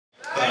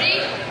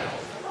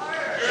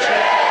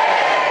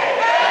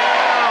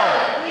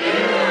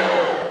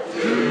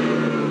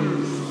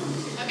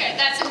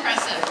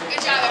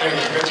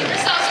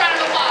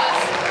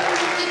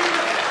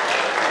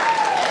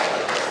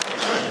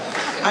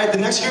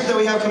next group that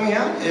we have coming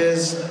out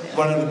is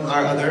one of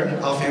our other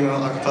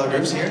all-female a cappella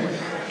groups here,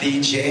 the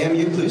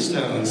JMU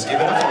Bluestones.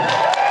 Give it up for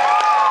them.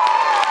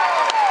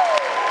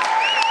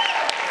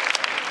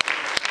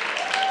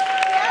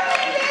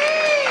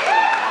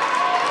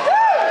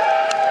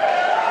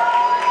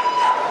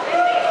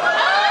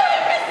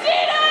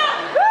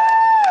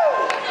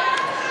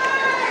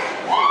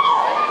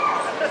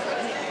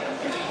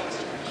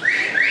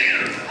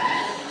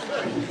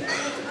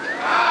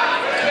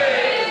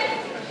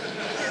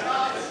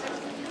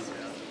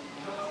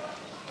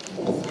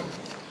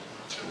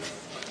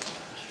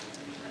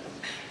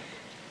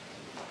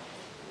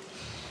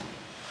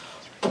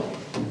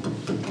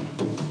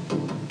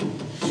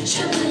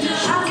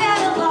 I've got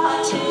a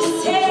lot to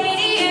say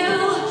to you.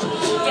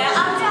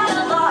 Yeah, I've got a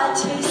lot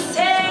to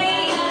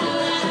say.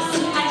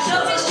 I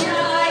noticed your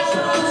eyes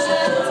on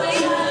Sunday.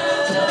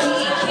 Don't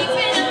keep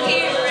keeping them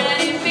here and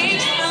it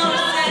makes no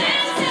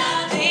sense.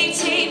 They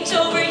taped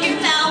over your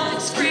mouth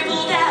and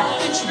scribbled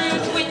out the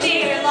truth with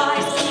their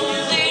lies. You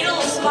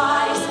little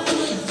spies.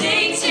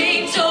 They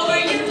taped over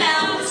your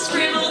mouth and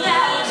scribbled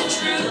out the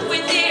truth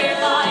with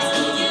their lies.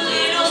 You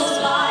little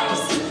spies.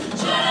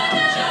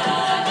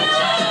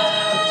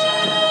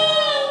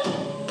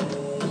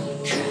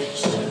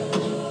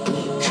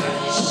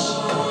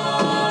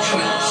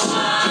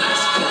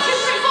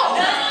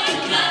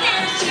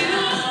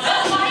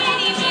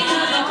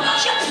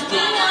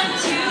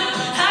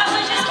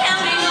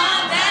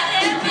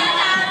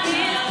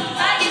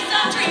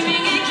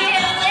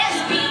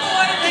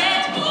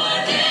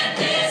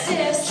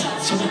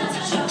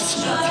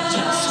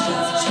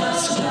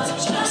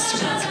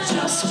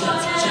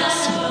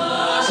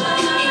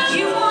 If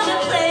you wanna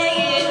play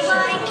it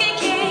like a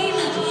game,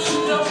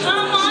 well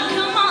come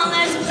on,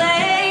 let's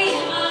play.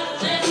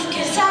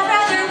 'Cause I'd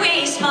rather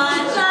waste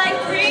my life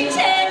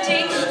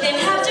pretending than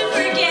have to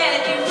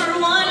forget you for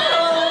one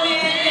whole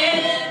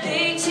minute.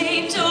 They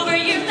taped over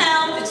your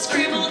mouth and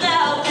scribbled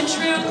out the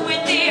truth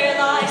with their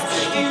lies.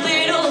 You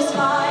little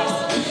spies.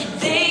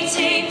 They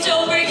taped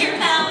over your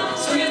mouth and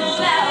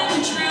scribbled out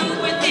the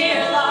truth with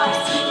their lies.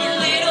 You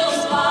little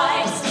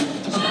spies.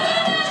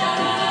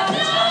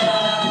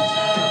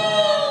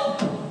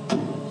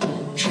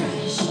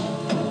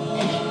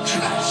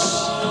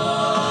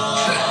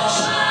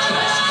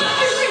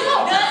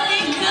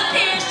 Nothing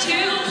compares to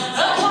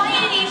a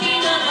quiet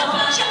evening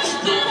alone. Just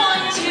the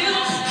one, two.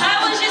 I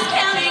was just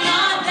counting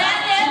on that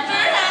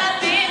never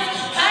happened.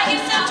 I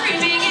guess I'm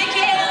dreaming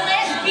again.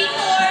 Let's be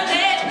more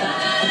than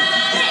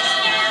this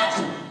now.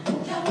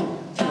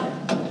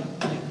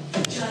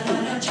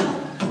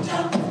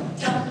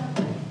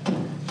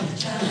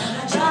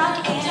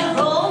 Rock and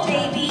roll,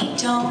 baby.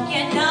 Don't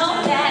you know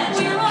that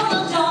we're all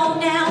alone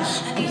now?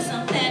 I need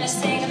something to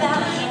sing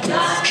about.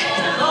 Rock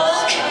and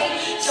roll,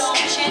 baby. Don't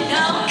you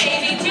know,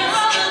 baby, we're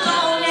all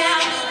alone now.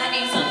 I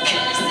need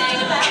something to sing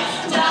about.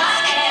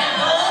 Rock and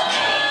roll,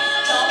 baby.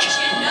 Don't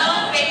you know,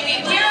 baby,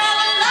 we're all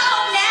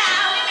alone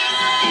now. Give me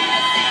something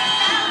to sing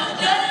about.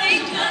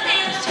 Nothing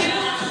compares to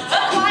a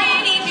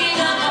quiet evening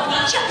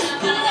alone. Just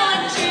the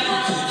one, two.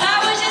 I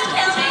was just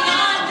counting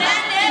on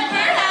that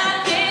never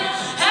happened.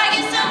 I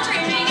guess I'm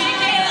dreaming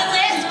again.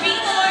 Let's be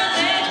more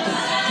than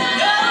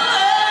no.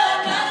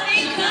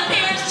 Nothing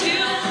compares to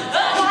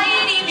a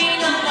quiet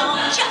evening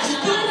alone. Just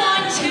the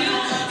one, two.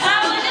 I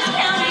was just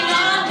counting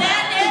on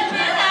that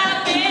never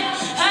happened.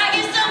 I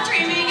guess I'm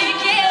dreaming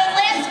again.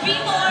 Let's be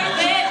more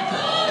than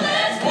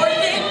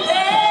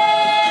this.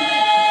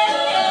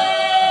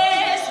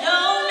 No,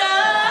 no.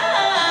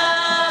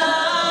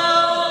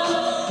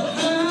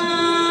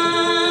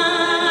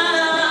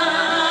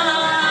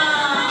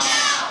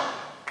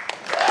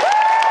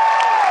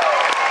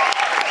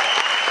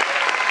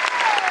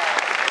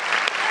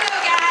 Hello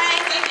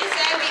guys, like I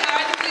said, we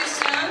are the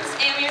Bluestones,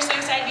 and we are so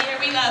excited to be here.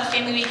 We love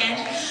Family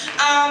Weekend.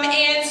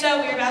 And so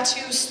we're about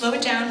to slow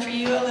it down for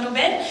you a little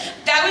bit.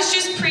 That was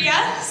just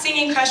Priya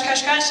singing Crush,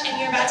 Crush, Crush, and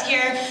you're about to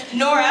hear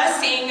Nora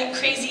sing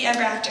Crazy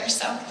Ever After.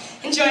 So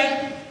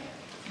enjoy.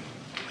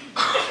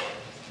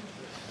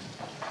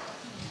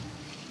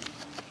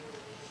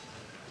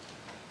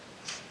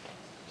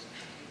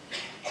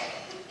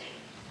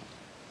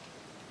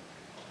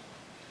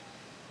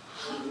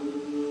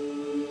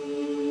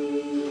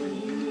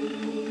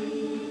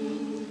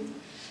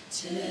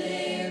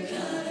 Today you're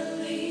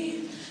gonna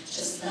leave,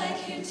 just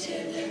like you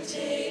did the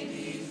day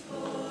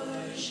before.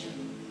 Dim,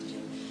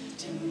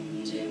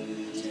 dim,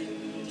 dim, dim,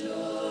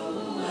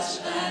 door. Watched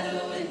by the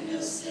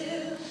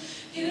windowsill,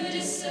 you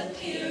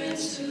disappear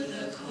into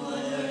the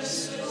corner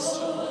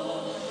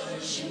store.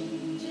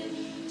 Dim, dim,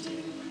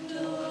 dim,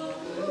 door.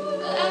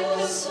 I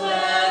could swear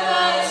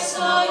I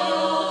saw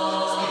you.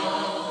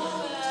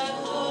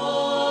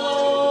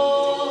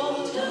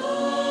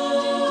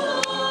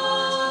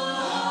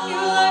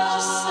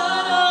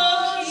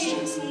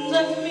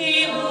 Let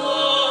me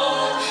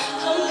alone.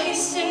 I'm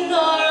pacing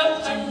our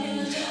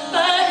apartment.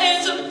 My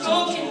head's a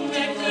broken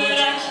record.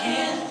 I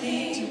can't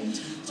think.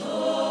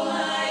 Oh, I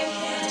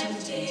can't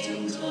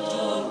think.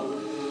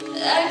 Oh,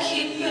 I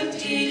keep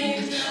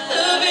repeating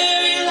the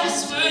very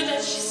last word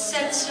that she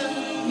said to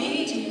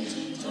me.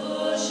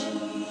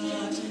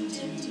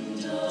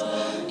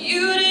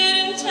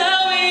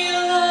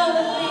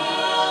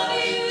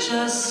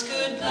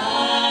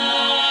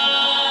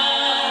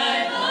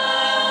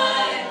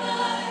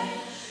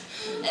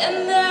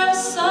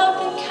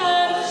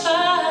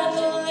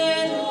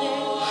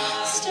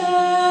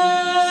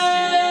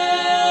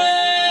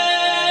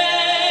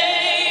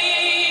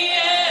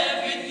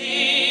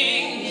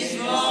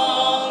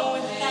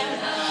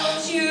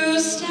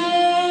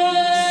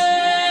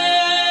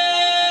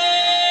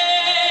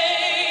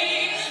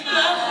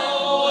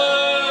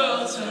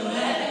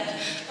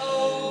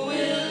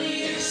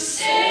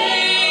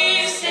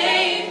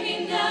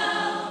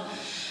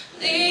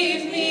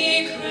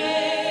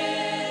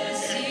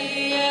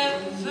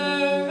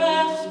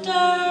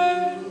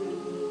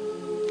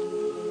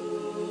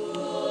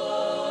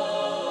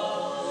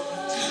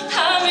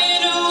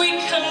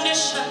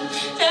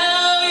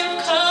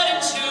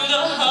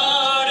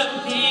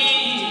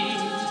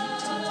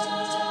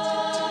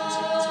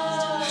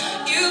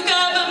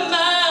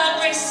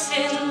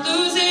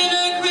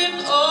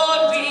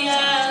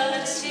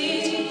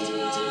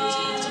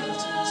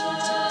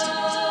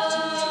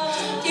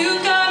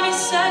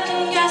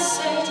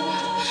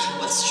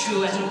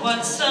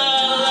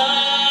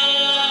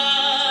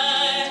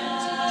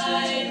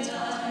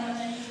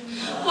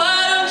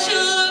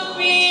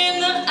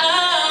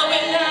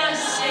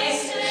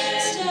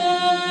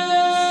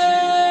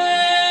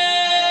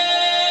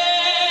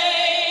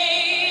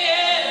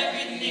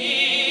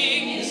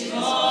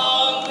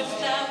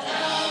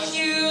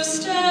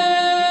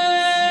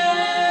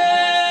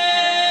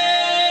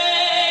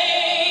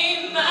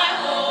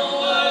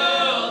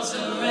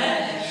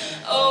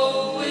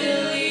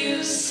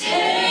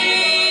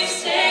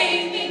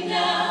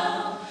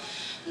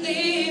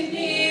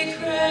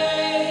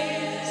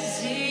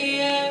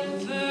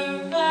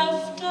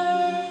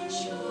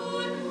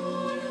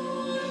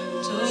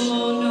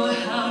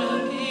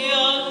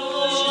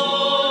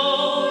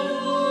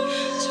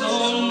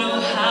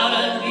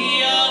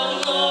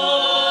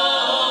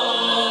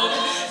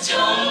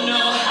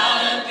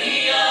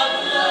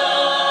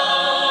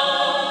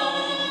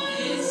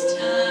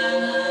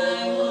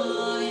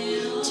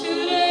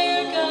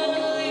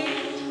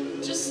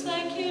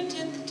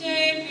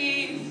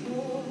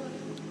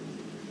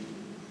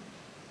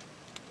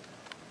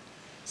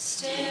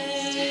 Stay.